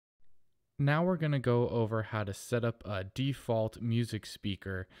Now we're going to go over how to set up a default music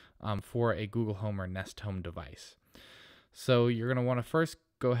speaker for a Google Home or Nest Home device. So you're going to want to first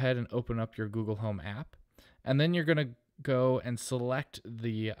go ahead and open up your Google Home app, and then you're going to go and select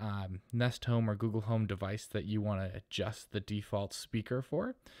the Nest Home or Google Home device that you want to adjust the default speaker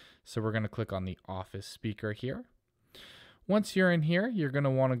for. So we're going to click on the Office speaker here. Once you're in here, you're going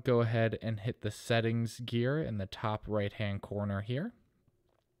to want to go ahead and hit the settings gear in the top right hand corner here.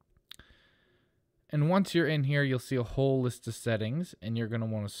 And once you're in here, you'll see a whole list of settings, and you're going to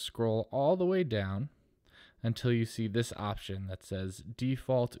want to scroll all the way down until you see this option that says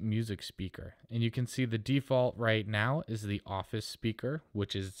default music speaker. And you can see the default right now is the Office speaker,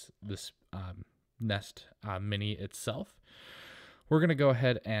 which is this Nest Mini itself. We're going to go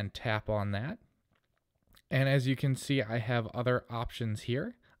ahead and tap on that. And as you can see, I have other options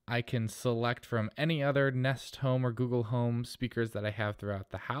here. I can select from any other Nest Home or Google Home speakers that I have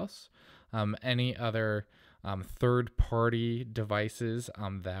throughout the house, any other third-party devices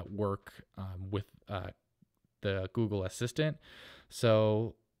that work with the Google Assistant.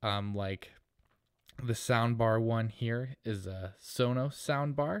 So like the soundbar one here is a Sonos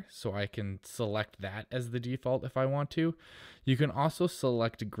soundbar, so I can select that as the default if I want to. You can also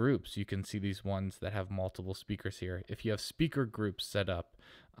select groups. You can see these ones that have multiple speakers here. If you have speaker groups set up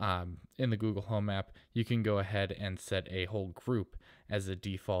in the Google Home app, you can go ahead and set a whole group as a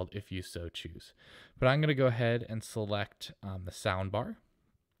default if you so choose. But I'm going to go ahead and select the soundbar.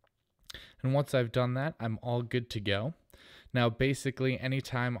 And once I've done that, I'm all good to go. Now, basically,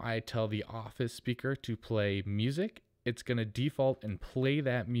 anytime I tell the Office speaker to play music, it's going to default and play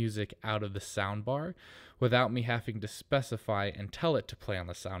that music out of the soundbar without me having to specify and tell it to play on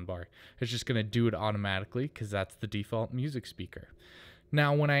the soundbar. It's just going to do it automatically because that's the default music speaker.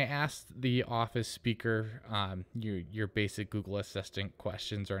 Now, when I asked the Office speaker your basic Google Assistant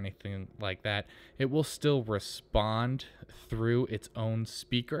questions or anything like that, it will still respond through its own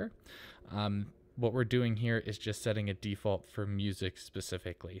speaker. What we're doing here is just setting a default for music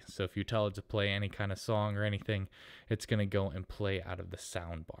specifically. So if you tell it to play any kind of song or anything, it's going to go and play out of the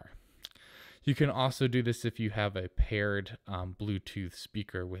soundbar. You can also do this if you have a paired Bluetooth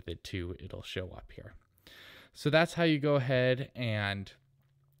speaker with it too. It'll show up here. So that's how you go ahead and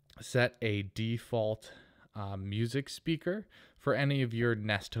set a default music speaker for any of your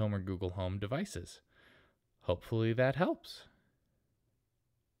Nest Home or Google Home devices. Hopefully that helps.